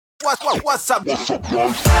What's up?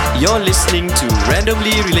 You're listening to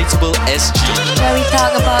Randomly Relatable SG, where we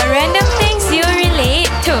talk about random things you relate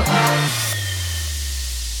to.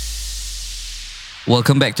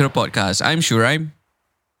 Welcome back to the podcast. I'm Shuraim.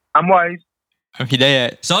 I'm Wise. I'm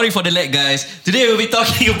Hidayat. Sorry for the lag, guys. Today we'll be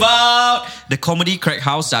talking about the comedy Crack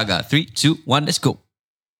House saga. 3, 2, 1, let's go.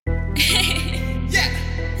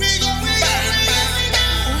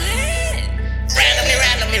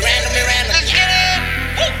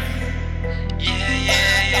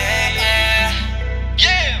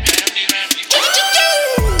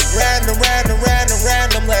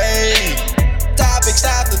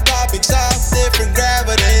 Topics of different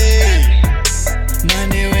gravity.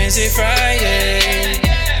 Monday, Wednesday, Friday.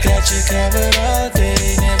 Got you covered all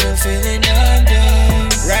day. Never feeling undone.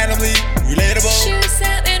 Randomly relatable. Shoes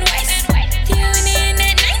up and Wise. Tune in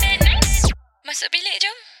at night. Masuk bilik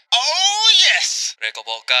jom. Oh yes. Rekod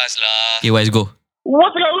podcast lah. Okay, Wise, go.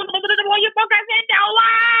 What's up? What you podcast in now?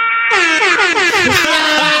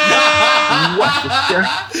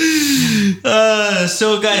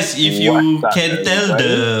 So guys, if you can tell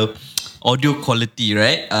the audio quality,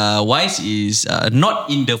 right? Wise is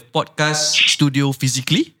not in the podcast studio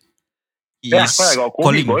physically. Yeah, I got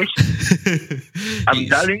COVID, boys. I'm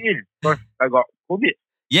He's- dialing in because I got COVID.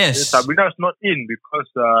 Yes. Sabrina's not in because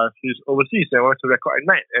she's overseas and wants to record at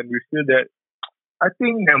night, and we feel that I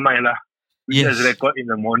think never mind lah. We Yes. just record in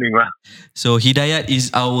the morning lah. So Hidayat is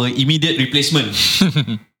our immediate replacement.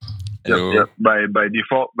 Hello. Yep. By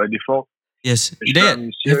default. Yes. Ishram Hidayat,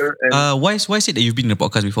 is here and Wise said that you've been in the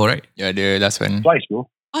podcast before, right? Yeah, the last one. twice, bro.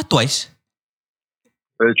 Twice.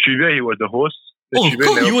 Trivia, he was the host. The Oh, trivia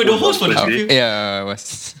cool. never You were the posted host for the on trivia? Thursday. Yeah,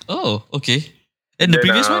 was Oh, okay. And the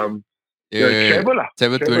previous one? Travel lah.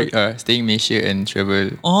 Travel Travel. tour, staying Malaysia and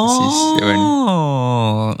travel overseas. That one.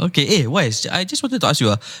 Oh, okay. Hey, Wise, I just wanted to ask you,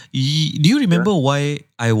 do you remember why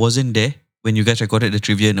I wasn't there when you guys recorded the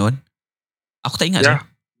trivia and one? Aku tak ingat. Yeah. sah.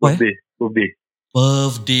 Why? Birthday.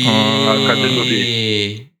 Birthday. cousin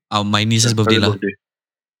birthday. My niece's birthday lah. Birthday.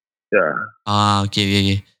 Yeah.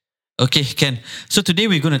 Okay. Okay, Ken. So today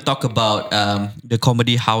we're going to talk about the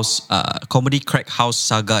comedy Crack House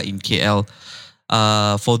saga in KL.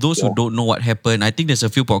 For those who don't know what happened, I think there's a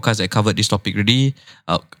few podcasts that covered this topic already.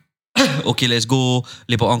 Okay, let's go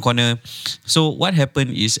Lepak On Corner. So what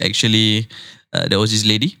happened is actually there was this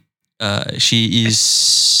lady. She is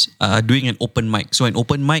doing an open mic. So an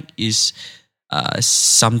open mic is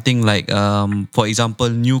something like, for example,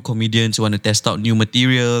 new comedians who want to test out new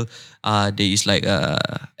material. There is like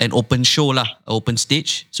an open show lah, open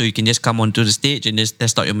stage. So you can just come onto the stage and just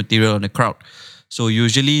test out your material on the crowd. So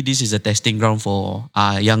usually this is a testing ground for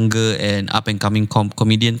younger and up and coming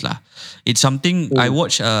comedians lah. It's something I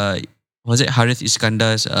watched. Was it Harith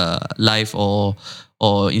Iskandar's live or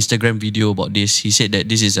Instagram video about this? He said that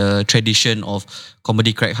this is a tradition of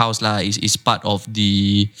comedy Crack House lah. Is part of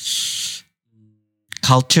the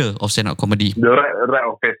culture of stand-up comedy. The right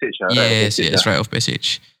of passage. Yes, rite of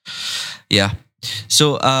passage. Yeah.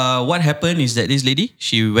 So what happened is that this lady,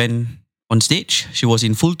 she went on stage. She was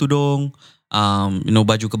in full tudung,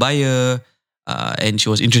 baju kebaya, and she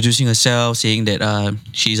was introducing herself, saying that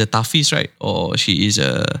she is a Tafiz, right? Or she is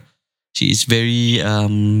very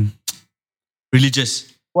religious.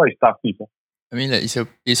 What is Tafiz? I mean, like, it's a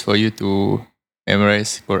place for you to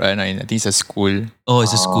memorize Quran. I think it's a school. Oh,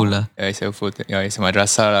 it's a school lah. It's a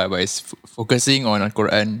madrasah lah, but it's focusing on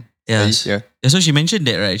Quran. Yes. Yeah. Yeah, so she mentioned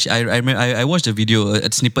that, right? I watched the video,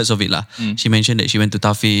 snippets of it lah. She mentioned that she went to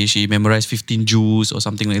Tafiz, she memorized 15 juz or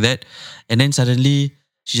something like that. And then suddenly,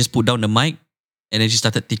 she just put down the mic and then she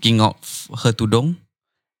started taking off her tudung.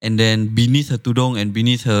 And then beneath her tudung and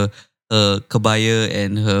beneath her kebaya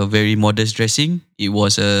and her very modest dressing, it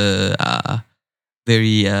was a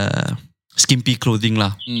very skimpy clothing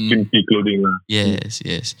lah. Skimpy clothing lah. Yes.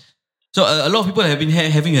 So a lot of people have been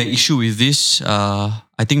having an issue with this.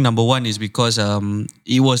 I think number one is because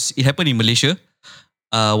it happened in Malaysia,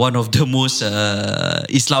 one of the most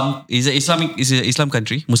Islam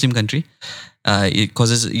country, Muslim country. It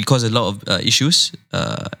causes a lot of issues,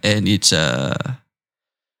 and it's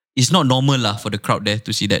not normal lah for the crowd there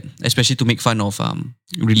to see that, especially to make fun of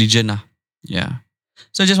religion lah. Yeah.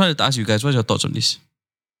 So I just wanted to ask you guys, what's your thoughts on this?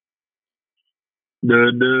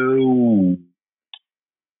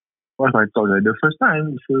 What's my thought? The first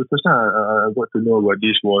time I got to know about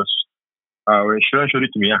this was when Shura showed it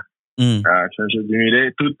to me. Shura showed it to me.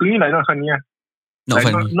 To me, like, not funny. Not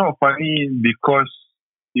like, funny. Not funny because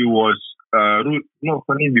it was rude. Not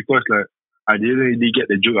funny because like I didn't really get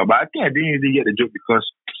the joke. But I think I didn't really get the joke because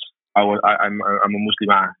I'm a Muslim.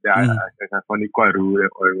 I found it quite rude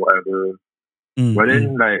or whatever. But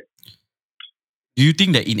then like, Do Do you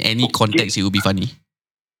think that in any context it would be funny?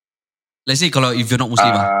 Let's say kalau if you're not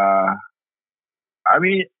Muslim, I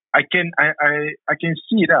mean, I can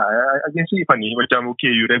see it lah. I can see it funny. Macam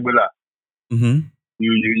okay, you rebel lah.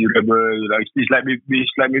 You rebel. Like it's like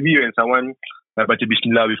maybe when someone like baca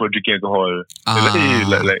Bismillah before drinking alcohol. There's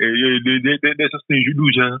something you should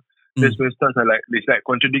do, je. There's when stuff are like it's like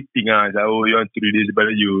contradicting. Like, oh, you want to do this,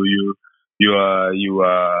 but you are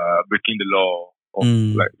breaking the law of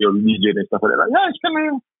like your religion and stuff like that. Like, yeah, it's kind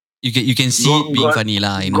of you can see it being funny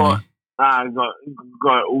lah. In a way.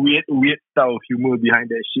 Got weird style of humor behind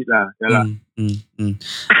that shit lah. Yeah,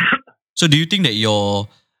 So do you think that your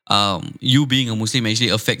you being a Muslim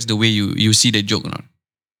actually affects the way you see the joke or not?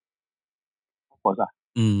 Of course lah.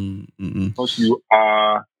 Because you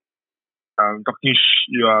are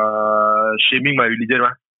you are shaming my religion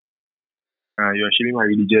lah. You are shaming my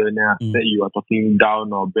religion. That you are talking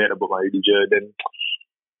down or bad about my religion. Then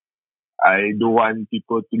I don't want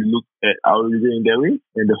people to look at our religion in that way,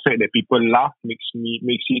 and the fact that people laugh makes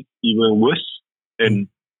it even worse. And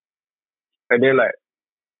then like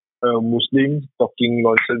Muslims talking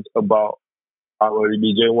nonsense about our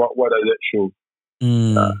religion, what does that show?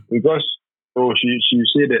 Because she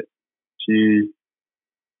said that she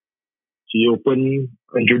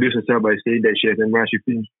introduced herself by saying that she has memorized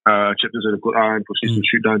 15 chapters of the Quran, proceeds to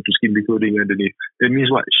shoot down to skin before doing underneath. That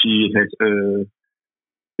means what? She has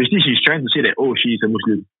basically she's trying to say that she is a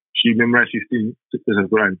Muslim. She memorized 15 chapters of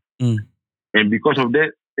the Quran. And because of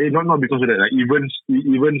that, not because of that, like even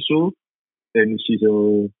so, then she's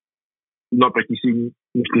not practicing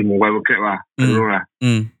Muslim or whatever crap lah. I don't know lah.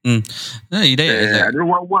 I don't know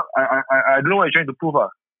what I don't know what you're trying to prove lah.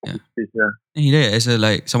 Hidayat, as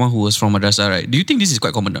like someone who was from madrasah, right? Do you think this is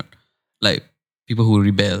quite common, not? Like people who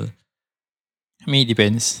rebel. I mean, it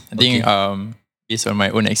depends. I think based on my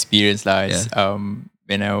own experience lah,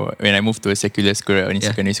 when I moved to a secular school in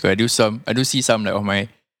secondary school, I do see some like of my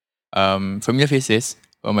familiar faces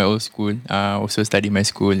from my old school. Also study my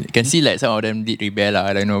school. You can see like some of them did rebel lah.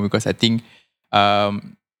 I don't know, because I think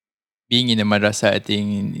being in the madrasah, I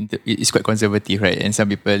think it's quite conservative, right? And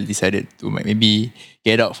some people decided to maybe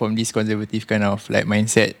get out from this conservative kind of like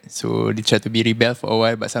mindset. So they try to be rebel for a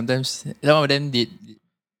while, but sometimes some of them did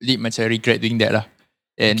macam regret doing that lah.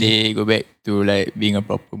 And they go back to like being a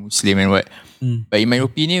proper Muslim and what. But in my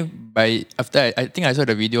opinion, after I think I saw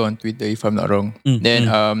the video on Twitter, if I'm not wrong,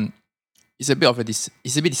 then it's a bit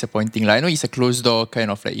disappointing. Like, I know it's a closed door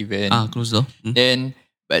kind of like event. Closed door. Then,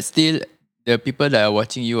 but still, the people that are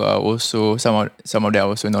watching you are also some of them are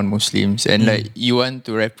also non-Muslims, and like you want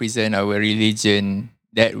to represent our religion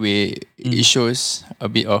that way. It shows a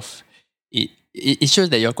bit of it. It shows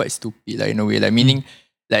that you're quite stupid, like in a way. Like meaning,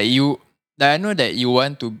 like you. Like I know that you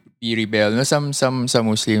want to be rebel. You know, some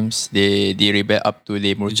Muslims they rebel up to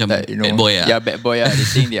they like, you know, bad boy. Bad boy. They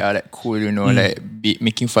think they are like cool, you know, like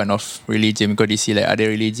making fun of religion because they see like other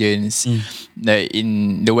religions, like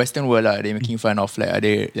in the Western world, they making fun of like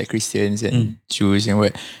other like Christians and Jews and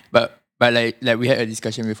what. But like we had a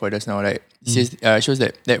discussion before just now, like shows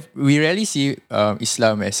that we rarely see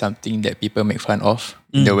Islam as something that people make fun of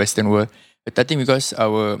in the Western world. But I think because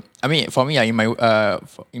for me, in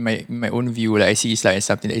my own view, like I see Islam as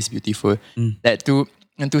something that is beautiful. Like to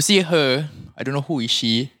see her, I don't know who is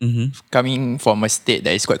she, coming from a state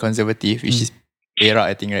that is quite conservative, which is Iraq,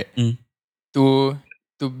 I think, right? To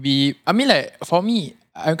be, I mean, like for me,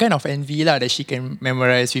 I kind of envy lah that she can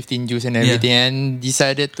memorize 15 juz and everything, and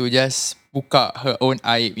decided to just buka her own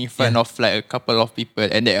eye in front of like a couple of people,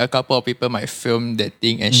 and that a couple of people might film that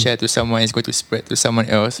thing and share to someone, it's going to spread to someone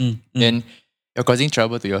else. Then you're causing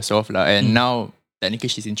trouble to yourself lah. And now technically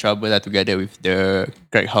she's in trouble lah, together with the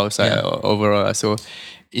crack house overall. So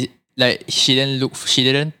like she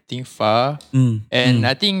didn't think far. And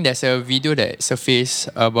I think there's a video that surfaced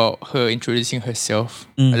about her introducing herself.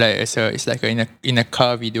 Like it's like in a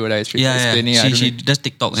car video, like explaining. She does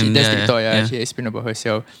TikTok. She does TikTok. She explained about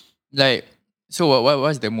herself. Like, so what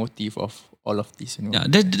was the motive of all of this? You know? Yeah,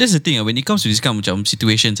 that's the thing. When it comes to this kind of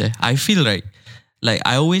situations, I feel like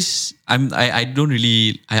I wouldn't say I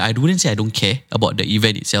don't care about the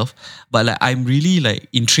event itself, but like I'm really like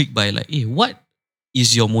intrigued by like, hey, what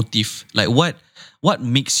is your motive? Like what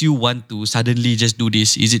makes you want to suddenly just do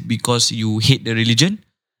this? Is it because you hate the religion?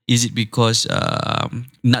 Is it because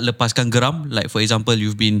nak lepaskan geram? Like for example,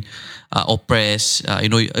 you've been oppressed.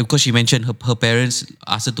 Because she mentioned her parents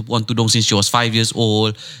asked her to put on tudung since she was 5 years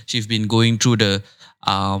old. She's been going through the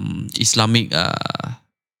Islamic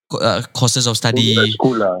courses of study.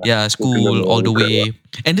 School all the way.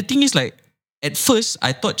 And the thing is, like, at first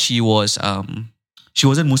I thought she wasn't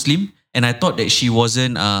Muslim, and I thought that she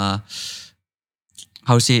wasn't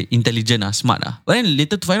how to say, intelligent, smart. But then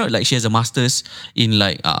later to find out, like, she has a master's in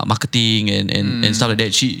like marketing and stuff like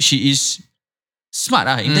that. She is smart.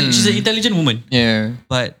 She's an intelligent woman. Yeah.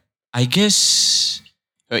 But I guess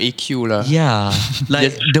Her EQ lah. yeah,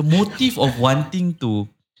 like the motive of wanting to.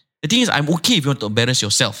 The thing is, I'm okay if you want to embarrass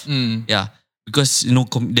yourself. Yeah, because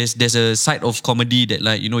there's a side of comedy that,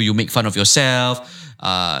 like, you make fun of yourself.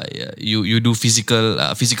 You do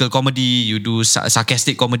physical comedy. You do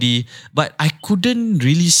sarcastic comedy. But I couldn't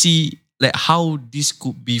really see like how this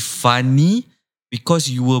could be funny because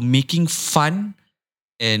you were making fun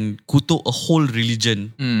and kutuk a whole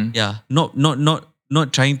religion. Yeah, not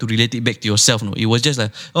trying to relate it back to yourself. No, it was just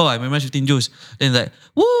like, oh, I memorized 15 jokes. Then like,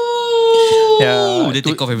 woo! Yeah, They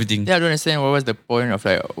take off everything. Yeah, I don't understand what was the point of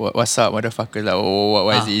like, what's up, motherfucker? Like,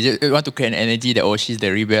 what is it? You just want to create an energy that, she's the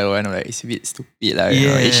rebel. And I'm like, it's a bit stupid. Like,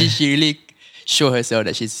 she really show herself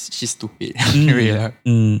that she's stupid. Really,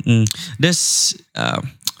 That's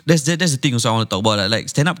the thing also I want to talk about. Like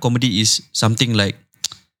stand-up comedy is something like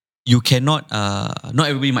you cannot. Not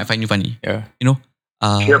everybody might find you funny. Yeah,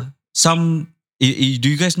 Some. Do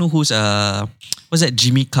you guys know who's what's that,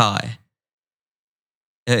 Jimmy Carr?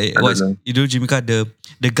 You know Jimmy Carr, the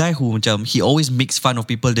guy who macam he always makes fun of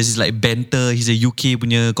people. There's this like banter. He's a UK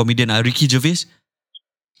punya comedian. Ricky Gervais.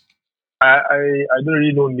 I don't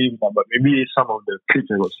really know names, but maybe some of the clips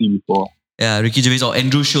I got seen before. Yeah, Ricky Gervais or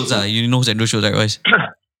Andrew Schultz. You know who's Andrew Schultz, right, guys?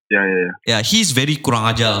 Yeah. He's very kurang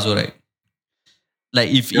ajar also, right? Like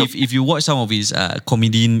if you watch some of his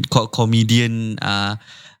comedian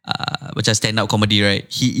macam stand-up comedy, right?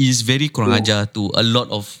 He is very kurang ajar to a lot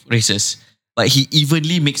of races. But he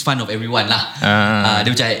evenly makes fun of everyone lah.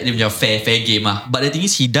 Dia macam fair game lah. But the thing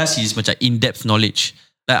is, he does his macam in-depth knowledge.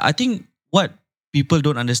 Like I think what people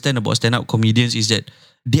don't understand about stand-up comedians is that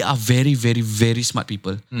they are very, very, very smart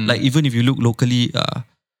people. Like even if you look locally,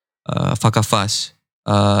 Fakar Fast,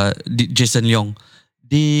 Jason Leong,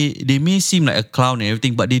 they may seem like a clown and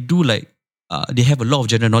everything, but they do like they have a lot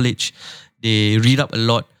of general knowledge. They read up a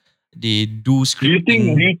lot. They do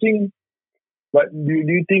scripting. Do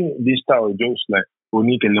you think this type of jokes like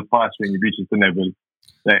only can lepas when you reach a certain level?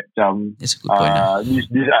 Like that's a good point. I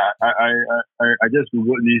just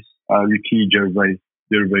googled this Ricky Gervais.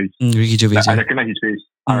 Ricky Gervais. I recognize his face.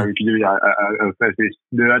 Ricky Gervais. I recognize his face.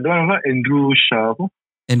 The other one, Andrew Schultz.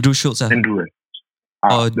 Andrew.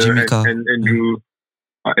 Jimmy Carr. And Andrew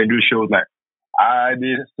Schultz, like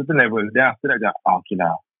there's a certain level. Then after that, okay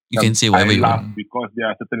lah. You can say whatever you want because they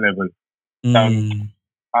are a certain level.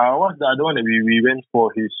 What's the other one that we went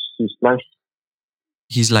for his life?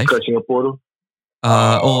 His life? Kat Singapore tu.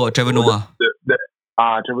 Trevor Noah.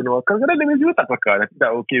 Trevor Noah. Kadang-kadang dia juga tak pakar. Tapi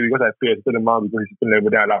tak okay because I pay a certain amount because it's a certain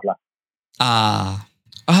level, then I laugh lah.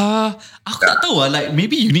 Aku tak tahu lah. Like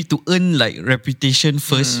maybe you need to earn like reputation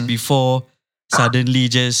first before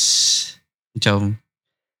suddenly just macam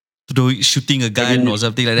shooting a gun or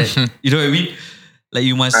something like that. You know what I mean? Like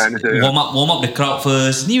you must warm up the crowd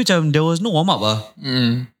first. Ni macam there was no warm up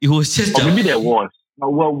It was just maybe there was.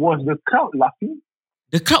 Was the crowd laughing?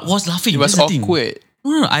 The crowd was laughing. It was awkward.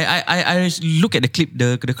 No. I look at the clip.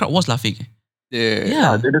 The crowd was laughing.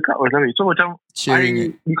 Yeah. The crowd was laughing. So macam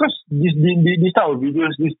because this type of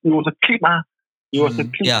videos, it was a clip. It was a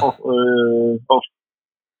clip of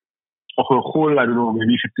a whole, I don't know,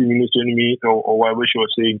 maybe 15 minutes, 20 minutes or whatever she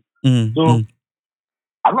was saying. So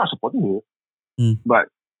I'm not supporting her. But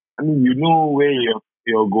I mean, you know where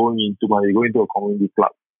you're going into. You're going to a comedy club.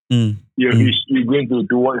 You're going to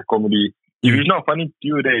do what is comedy. If it's not funny to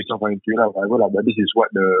you, then it's not funny to you. But this is what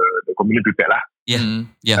the comedian prepared lah. Yeah. And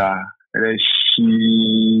then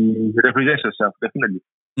she represents herself definitely.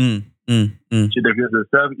 She represents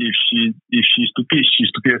herself. If she's stupid, she's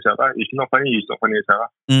stupid herself. If she's not funny, she's not funny herself.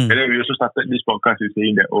 And then we also started this podcast with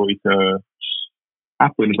saying that it's a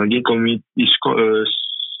comedy. It's called a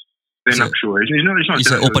stand-up show. It's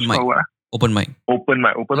an open mic. Open mic.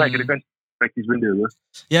 Kita kan practice benda ke?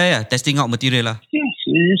 Yeah. Testing out material lah.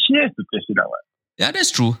 She has to test it out. Yeah, that's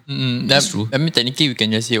true. That's true. I mean, technically, we can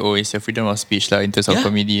just say, it's a freedom of speech lah in terms of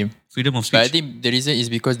comedy. Freedom of speech. But I think the reason is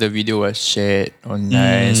because the video was shared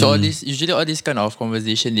online. So usually all this kind of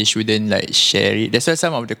conversation, they shouldn't like share it. That's why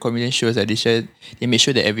some of the comedian shows that they make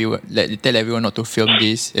sure that everyone, like they tell everyone not to film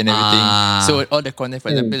this and everything. So all the content, for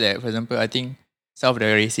example, I think some of the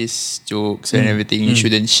racist jokes and everything, you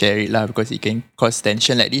shouldn't share it lah because it can cause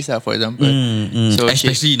tension like this lah, for example. So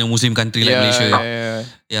especially in a Muslim country like Malaysia.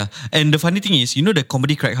 Yeah. And the funny thing is, the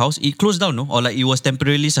Comedy Crack House, it closed down, no? Or like it was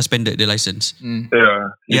temporarily suspended, the license.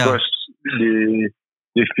 Because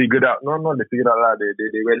they figured out, they figured out lah.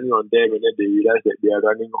 They went in on them and then they realized that they are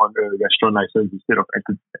running on a restaurant license instead of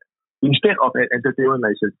an entertainment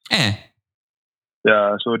license.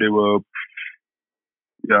 Yeah, so they were,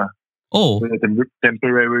 Oh,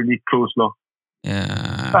 temporarily closed lah.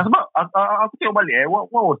 yeah. Sebab aku tengok balik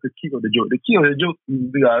what was the key of the joke? The key of the joke,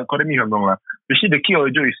 correct me if I'm wrong lah. Basically, the key of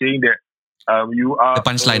the joke is saying that you are The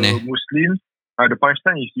punchline, Muslim. The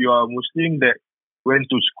punchline is you are Muslim that went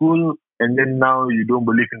to school and then now you don't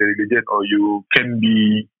believe in the religion, or you can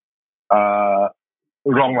be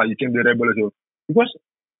wrong lah. You can be rebel also. Because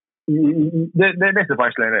that's the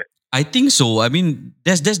punchline, right? I think so. I mean,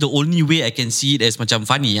 that's the only way I can see it as macam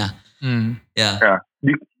funny, yeah. Yeah.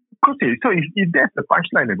 So if that's the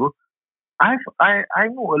punchline, bro, I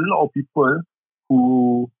know a lot of people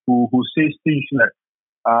who say things like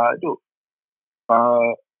I don't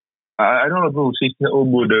know who says the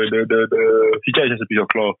hijab is just a piece of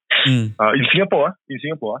cloth. In Singapore, the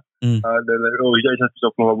hijab is just a piece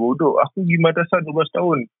of cloth. Bodoh, aku pergi madrasah 12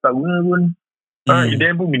 tahun tak guna pun.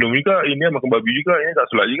 Ini pun minum juga, ini makan babi juga, ini tak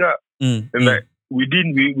solat juga. And like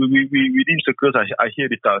within circles, I hear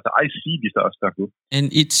this stuff. I see this stuff. And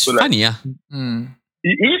it's so funny, yeah.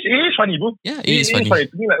 It is funny, bro. Yeah, it is funny.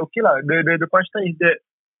 To me, like, okay lah. The punchline is that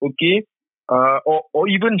okay, or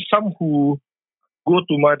even some who go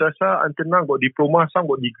to madrasah until now got diploma, some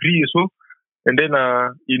got degree also, and then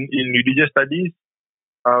in religious studies,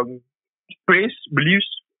 praise, believes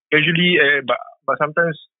casually, but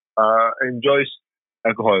sometimes enjoys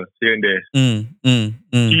alcohol here and there.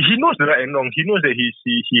 He knows the right and wrong. He knows that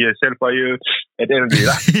he has hellfire at the end of the day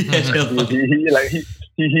lah.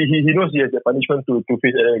 He knows he has the punishment to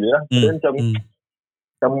face at the end of the day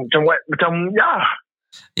lah. Macam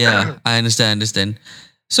Yeah, I understand.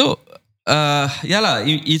 So yeah lah,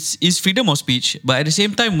 it's freedom of speech, but at the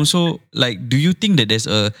same time also, like, do you think that there's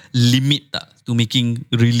a limit to making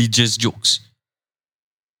religious jokes?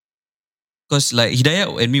 Because like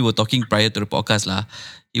Hidayat and me were talking prior to the podcast lah.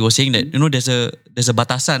 He was saying that, you know, there's a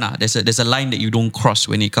batasan lah. There's a line that you don't cross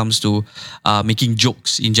when it comes to making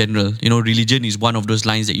jokes in general. You know, religion is one of those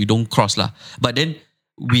lines that you don't cross lah. But then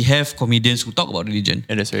we have comedians who talk about religion.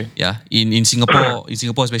 Yeah, that's right. Yeah, in Singapore,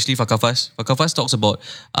 especially Fakafas talks about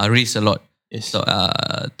race a lot. Yes. So,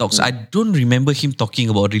 I don't remember him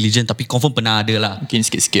talking about religion, tapi confirm pernah ada lah. Mungkin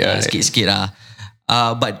sikit-sikit lah. Sikit-sikit lah.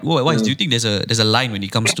 But why do you think there's a line when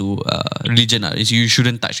it comes to religion? You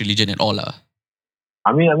shouldn't touch religion at all lah.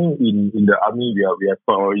 I mean, in the army we are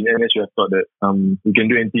taught, or in NS we are taught that you can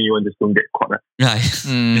do anything you want, just don't get caught. Right? Right.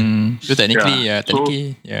 So technically, yeah.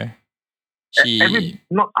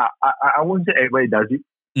 I won't say everybody does it,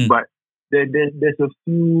 but there's a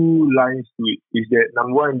few lines to it. Is that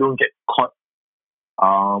number one, don't get caught.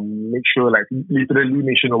 Make sure, like, literally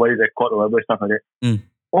make sure nobody get caught or whatever stuff like that.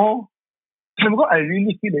 Or because I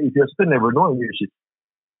really feel that if you're a certain level, no one gives a shit.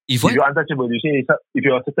 If you're untouchable, you say if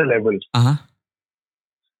you're a certain level,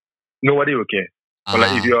 nobody will care. Or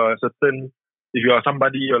like if you're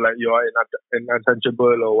somebody, or like you're an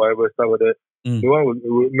untouchable or whatever stuff like that,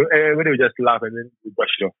 everybody will just laugh and then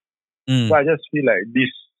brush it off. So I just feel like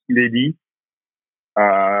this lady,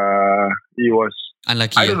 it was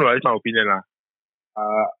unlucky. I don't know, it's my opinion lah.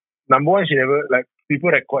 Number one, she never, like,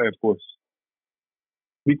 people record and post.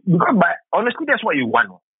 Because, but honestly, that's what you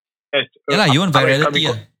want. You want virality.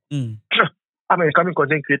 I'm a coming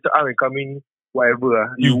content creator, I'm a coming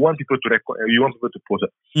whatever. You want people to record, you want people to post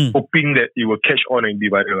it, hoping that it will catch on and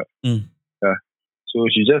be viral. So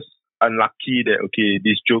she just unlucky that, okay,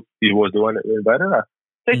 this joke, it was the one that went viral.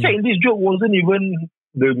 This joke wasn't even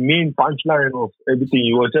the main punchline of everything.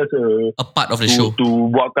 It was just a part of the show. To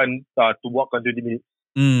walk on 20 minutes.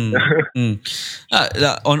 On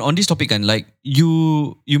this topic, and like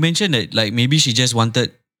you mentioned that, like, maybe she just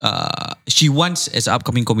wanted, she wants, as an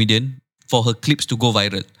upcoming comedian, for her clips to go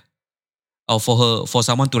viral, or for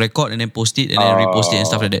someone to record and then post it and then repost it and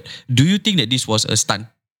stuff like that. Do you think that this was a stunt?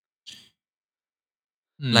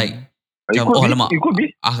 Like, it could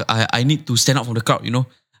be. I need to stand out from the crowd, you know.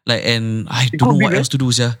 Like, and I don't know what else to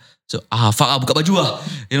do, sir. So, fuck, buka baju lah,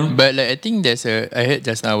 you know. But like, I think I heard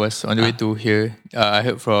just now, I was on the way to here. I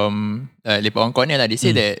heard from Lepak One Corner lah. They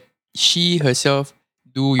say that she herself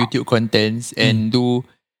do YouTube contents and do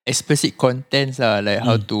explicit contents lah, like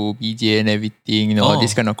how to BJ and everything, you know, all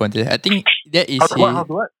this kind of content. I think that is how to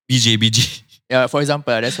what? BJ. Yeah, for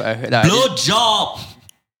example, that's what I heard lah. Blow job.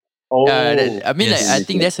 I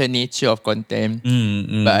think that's her nature of content.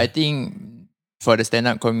 But I think for the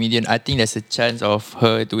stand-up comedian, I think there's a chance of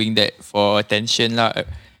her doing that for attention lah.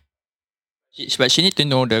 But she need to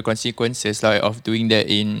know the consequences like of doing that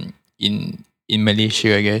in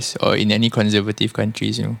Malaysia, I guess, or in any conservative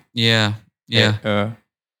countries, you know. Yeah.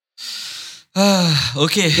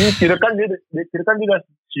 Okay. Kirakan dia dah,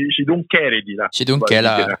 she don't care already lah. She don't care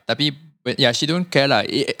lah. Tapi But yeah, she don't care lah.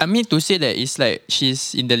 I mean, to say that it's like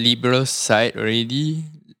she's in the liberal side already.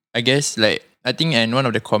 I guess like I think, and one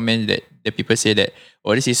of the comments that the people say that,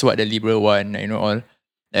 oh, this is what the liberal want, you know, all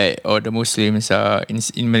like, or the Muslims are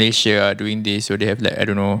in Malaysia are doing this, so they have like, I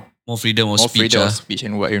don't know, more freedom of speech. freedom of speech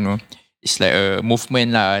and what, you know. It's like a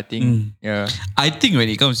movement lah, I think. Yeah. I think when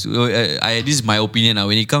it comes to, this is my opinion now,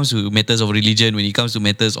 when it comes to matters of religion, when it comes to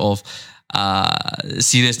matters of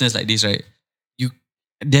seriousness like this, right?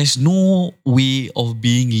 There's no way of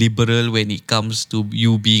being liberal when it comes to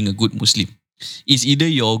you being a good Muslim. It's either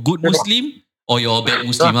you're a good Muslim or you're a bad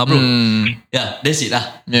Muslim lah, bro. Yeah, that's it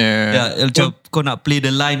lah. Yeah. Macam kau nak play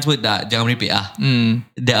the lines pun dah, jangan merepek lah.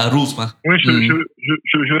 There are rules mah.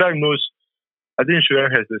 Shurang knows. I think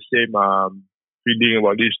Shurang has the same feeling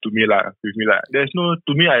about this to me lah. With me lah. There's no,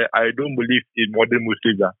 to me, I don't believe in modern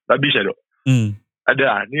Muslims lah. Tapi saya ada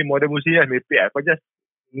lah. Ni modern Muslim lah merepek lah. Kau just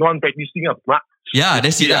non-practicing lah. Mak. Yeah,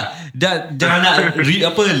 that's it lah. Jangan nak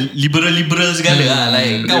liberal segala lah.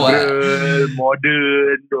 Like kau liberal,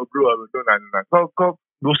 modern, bro. Kau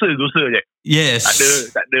dosa je. Yes.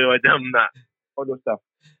 Tak ada macam nak all those stuff.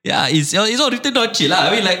 Yeah, it's all written down chill lah.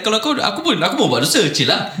 I mean like kalau aku pun buat dosa chill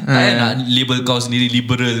lah. Tak nak label kau sendiri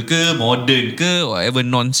liberal ke, modern ke, whatever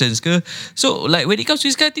nonsense ke. So like when it comes to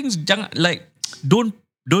this kind of things, jangan like don't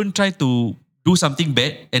try to do something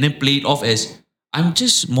bad and then play it off as I'm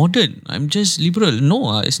just modern, I'm just liberal.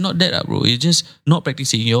 No, it's not that bro. You're just not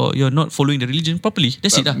practicing. You're not following the religion properly.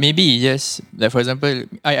 That's it lah. Maybe just like for example,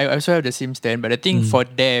 I also have the same stand, but I think for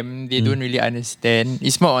them they don't really understand.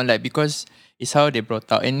 It's more on like because it's how they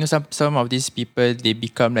brought up, and you know, some of these people they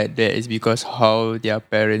become like that is because how their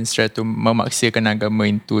parents try to memaksakan agama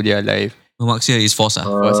into their life. Memaksa is force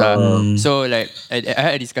lah. So like I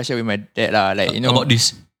had a discussion with my dad lah, like you know about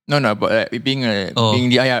this. No, about like being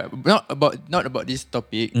not about this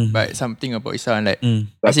topic, but something about Islam. Like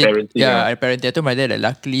I said, I parenting. I told my dad that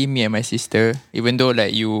luckily me and my sister, even though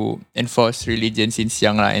like you enforce religion since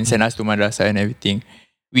young lah and send us to madrasah and everything,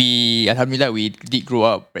 we alhamdulillah we did grow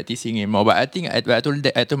up practicing it more. But I think I told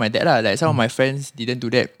my dad lah, like some of my friends didn't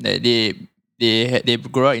do that. Like they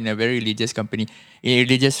grow up in a very religious company, in a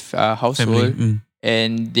religious household. Family.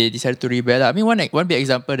 And they decided to rebel. I mean, one big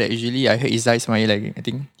example that usually I heard is Zai Ismail. Like I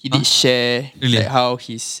think he did share like how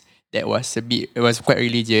his dad was quite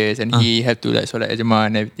religious, and he had to like solat Jemaah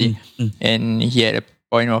and everything. And he had a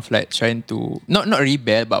point of like trying to not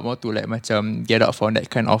rebel, but more to like macam get out from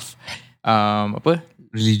that kind of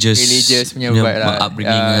religious punya vibe lah.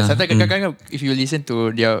 Upbringing. Sometimes kadang-kadang if you listen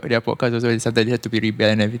to their podcast also, sometimes they have to be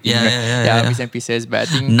rebel and everything. Bits and pieces. But I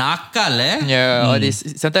think nakal all this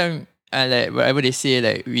sometimes. Like whatever they say,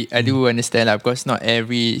 like I do understand lah, because not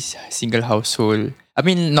every single household. I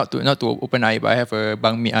mean, not to open eye, but I have a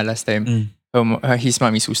bangmate last time. His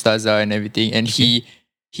mom is ustazah and everything, and he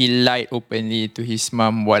lied openly to his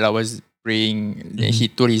mom while I was praying.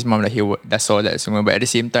 He told his mom that that's all that semua. But at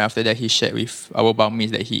the same time, after that, he shared with our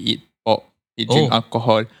bangmates that he eat pork, he drink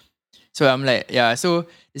alcohol. So I'm like, so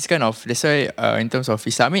it's kind of, that's why in terms of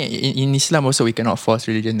Islam, I mean, in Islam also we cannot force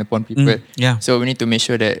religion upon people. So we need to make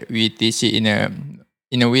sure that we teach it in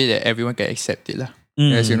a way that everyone can accept it lah.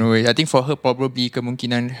 As you know, I think for her probably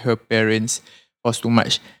kemungkinan her parents forced too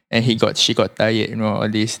much, and she got tired, you know,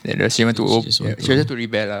 all this. Then she wanted to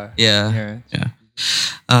rebel lah. Yeah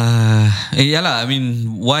lah. I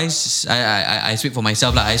mean, wise. I speak for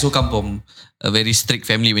myself lah. I also come from a very strict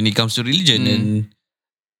family when it comes to religion, and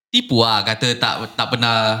tipu lah kata tak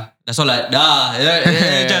pernah dah solat dah.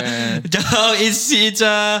 It's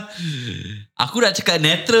aku nak cakap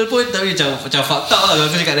natural pun tapi macam fucked up lah kalau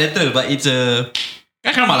aku cakap natural, but it's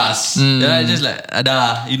kan malas. Just like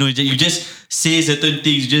you know, you just say certain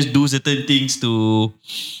things, you just do certain things to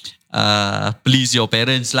please your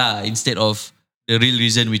parents lah, instead of the real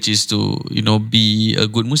reason, which is to, you know, be a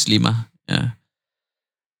good Muslim lah.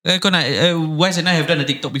 Kau nak Wise and I have done a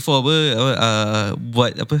TikTok before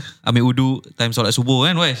buat ambil wudu time solat subuh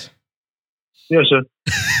kan, Wise? Yeah, sir.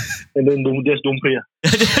 And then just don't pray lah.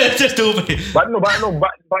 Just don't pray. But then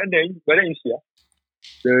you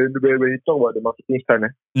see when you talk about the marketing stand,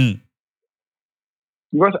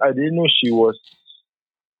 because I didn't know she was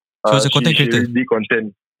a content creator. She did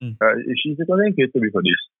content. She's a content creator before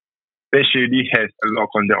this. Then she already has a lot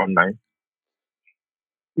of content online.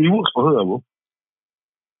 It works for her, bro.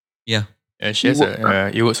 Yeah, she has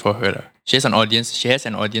it works for her lah. She has an audience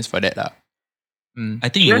for that lah. I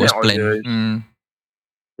think it was planned.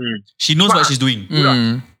 She knows what she's doing.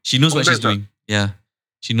 She knows what she's doing. Yeah,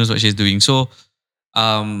 she knows what she's doing. So,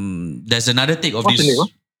 there's another take of this.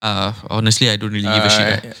 Honestly, I don't really give a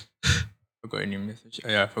shit. Forgot her name.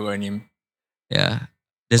 Yeah, forgot her name. Yeah,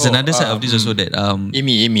 There's another side of this also that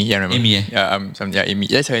Amy, yeah, remember? Amy, Amy.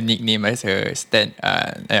 That's her nickname. That's her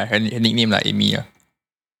her nickname like Amy.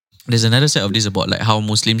 There's another side of this about like how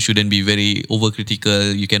Muslims shouldn't be very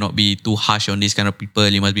overcritical. You cannot be too harsh on these kind of people.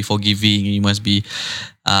 You must be forgiving. You must be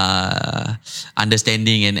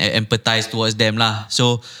understanding and empathize towards them lah.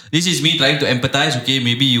 So this is me trying to empathize. Okay,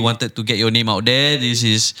 maybe you wanted to get your name out there. This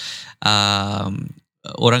is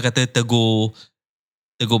orang kata tegur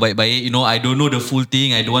baik-baik. You know, I don't know the full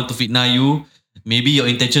thing. I don't want to fitnah you. Maybe your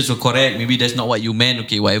intentions were correct. Maybe that's not what you meant.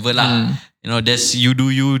 Okay, whatever lah. You know, that's you do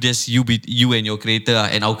you. That's you be you and your creator lah,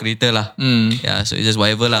 and our creator lah. Yeah, so it's just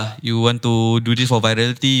whatever lah. You want to do this for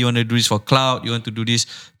virality. You want to do this for clout. You want to do this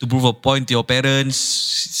to prove a point to your parents.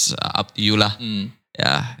 It's up to you lah.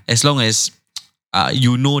 Yeah, as long as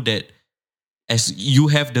you know that as you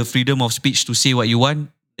have the freedom of speech to say what you want,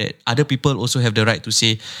 that other people also have the right to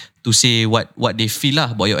say what they feel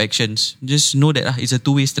lah about your actions. Just know that lah, it's a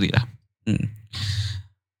two-way street lah.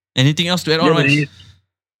 Anything else to add on?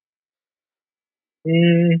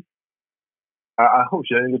 I hope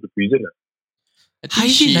she doesn't go to prison.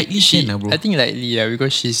 Highly likely bro. I think likely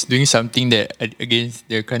because she's doing something that against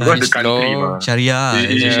the country's law. Sharia.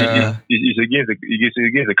 It's against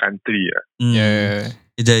the country. Yeah.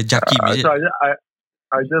 It's a Jakim, is it? So I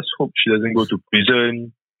just hope she doesn't go to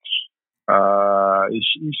prison. If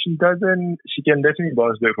she doesn't, she can definitely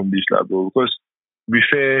bounce back from this lah, bro. Because to be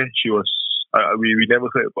fair, she was. We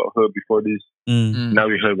never heard about her before this.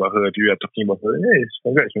 Now we heard about her. We are talking about her. Yes,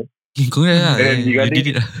 congrats, man. Congrats lah. And You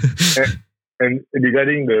did it lah. and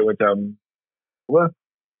regarding the macam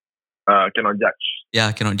cannot judge.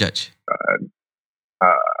 Yeah, cannot judge.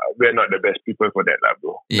 We're not the best people for that lah,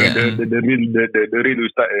 bro. Yeah. The real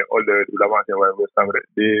ustaz and all the ulama and whatever stuff that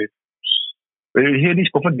they hear this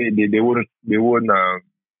confirm they won't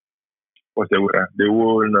what's the word? They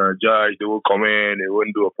won't judge, they won't comment, they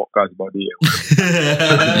won't do a podcast about it.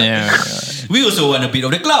 Yeah. We also want a bit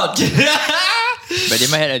of the clout. But they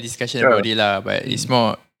might have a discussion about it lah. But it's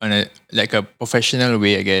more on a professional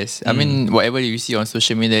way, I guess. I mean, whatever you see on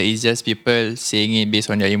social media is just people saying it based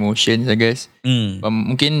on their emotions, I guess. But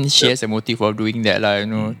mungkin she has a motive of doing that lah, you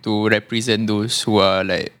know, to represent those who are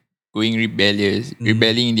like going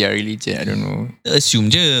rebelling in their religion. I don't know. Assume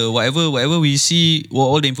je whatever we see,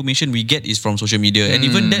 all the information we get is from social media, and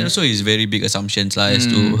even that also is very big assumptions lah as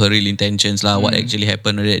to her real intentions lah, what actually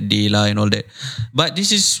happened on that day lah, and all that. But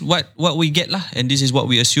this is what we get lah, and this is what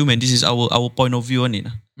we assume, and this is our point of view on it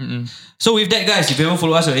lah. So with that, guys, if you haven't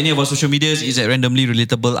followed us on any of our social medias, it's at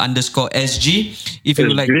randomlyrelatable_SG. If you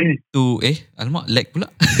would like to alamak, lag pula.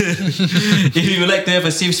 If you would like to have a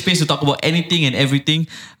safe space to talk about anything and everything,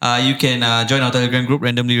 you can join our Telegram group,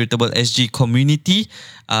 Randomly Relatable SG Community.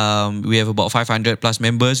 We have about 500 plus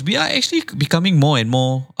members. We are actually becoming more and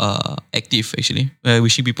more active actually.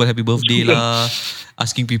 Wishing people happy birthday lah,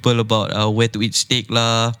 asking people about where to eat steak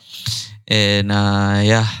lah, and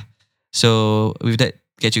yeah. So with that,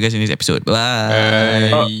 catch you guys in this episode.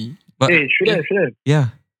 Bye. Hey, should I?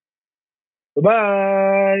 Yeah.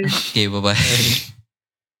 Bye. Okay, bye-bye.